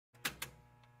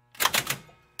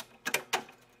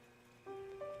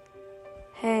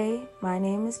Hey, my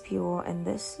name is Pure, and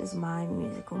this is my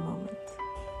musical moment.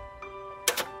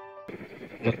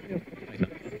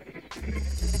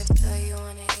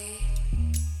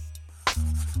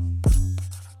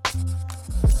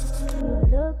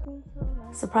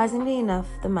 Surprisingly enough,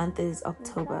 the month is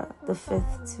October, the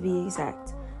 5th to be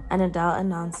exact, and Adele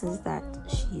announces that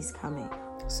she's coming.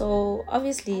 So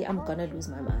obviously I'm gonna lose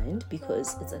my mind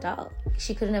because it's Adele.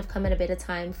 She couldn't have come at a better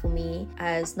time for me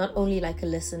as not only like a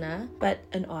listener, but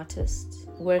an artist.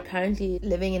 We're currently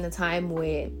living in a time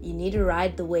where you need to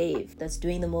ride the wave that's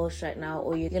doing the most right now,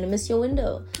 or you're gonna miss your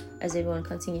window, as everyone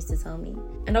continues to tell me.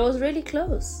 And I was really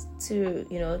close to,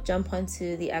 jump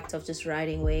onto the act of just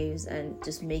riding waves and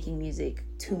just making music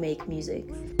to make music.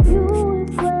 You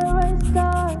is where I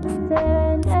started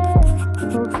and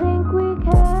people think we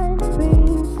can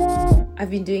reset. I've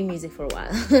been doing music for a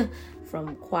while.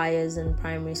 From choirs in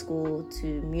primary school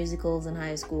to musicals in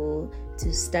high school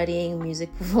to studying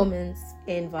music performance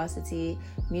in varsity,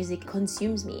 music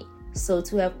consumes me. So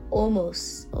to have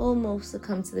almost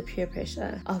succumbed to the peer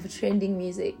pressure of trending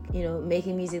music,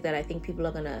 making music that I think people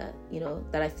are gonna,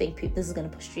 that I think this is gonna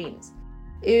push streams.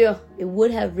 Yeah, it would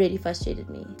have really frustrated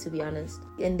me, to be honest.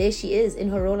 And there she is in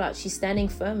her rollout. She's standing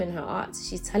firm in her art.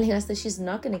 She's telling us that she's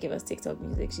not going to give us TikTok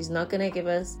music. She's not going to give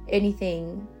us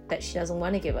anything that she doesn't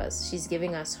want to give us. She's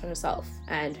giving us herself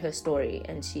and her story,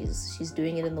 and she's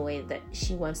doing it in the way that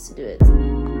she wants to do it.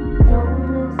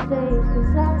 Don't mistake,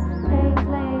 'cause I ain't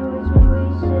playing with you.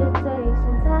 We should take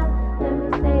some time. Let me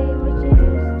stay with you.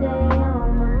 Stay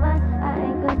on my mind. I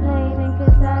ain't complaining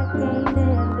 'cause I can't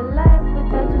live a life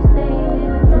without you staying.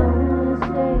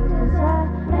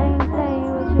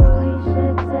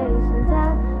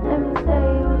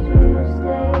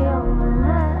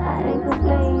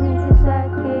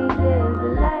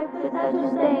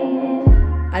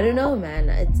 I don't know, man.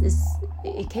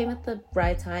 It came at the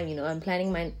right time, I'm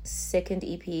planning my second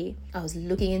EP. I was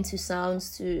looking into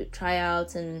sounds to try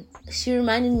out, and she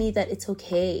reminded me that it's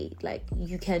okay. Like,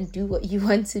 you can do what you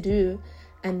want to do,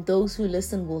 and those who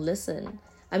listen will listen.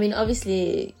 I mean,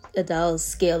 obviously, Adele's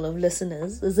scale of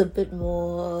listeners is a bit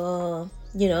more,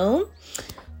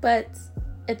 but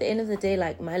at the end of the day,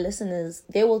 like, my listeners,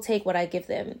 they will take what I give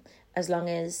them as long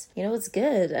as, it's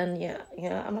good. And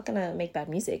I'm not gonna make bad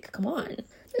music. Come on.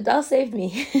 Adele saved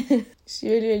me. She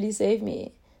really, really saved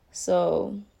me.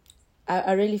 So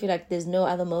I really feel like there's no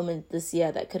other moment this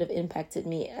year that could have impacted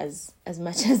me as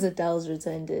much as Adele's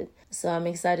return did. So I'm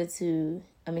excited to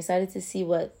see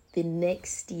what the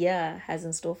next year has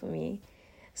in store for me.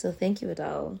 So thank you,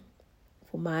 Adele,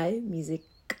 for my music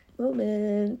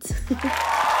moment.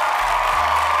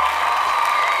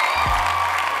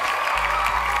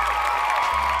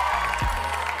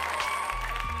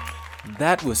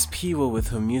 That was Piwa with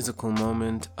her musical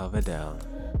moment of Adele.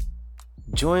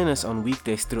 Join us on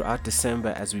weekdays throughout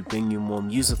December as we bring you more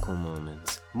musical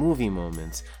moments, movie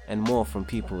moments, and more from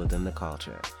people within the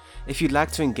culture. If you'd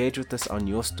like to engage with us on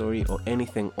your story or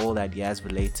anything All That Yaz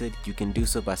related, you can do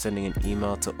so by sending an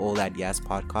email to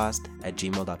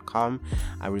allthatyazpodcast@gmail.com.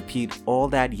 I repeat,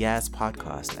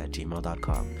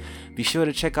 allthatyazpodcast@gmail.com. Be sure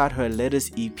to check out her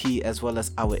latest EP as well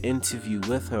as our interview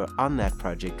with her on that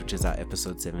project, which is our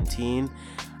episode 17.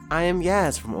 I am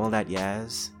Yaz from All That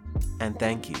Yaz, and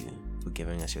thank you for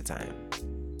giving us your time.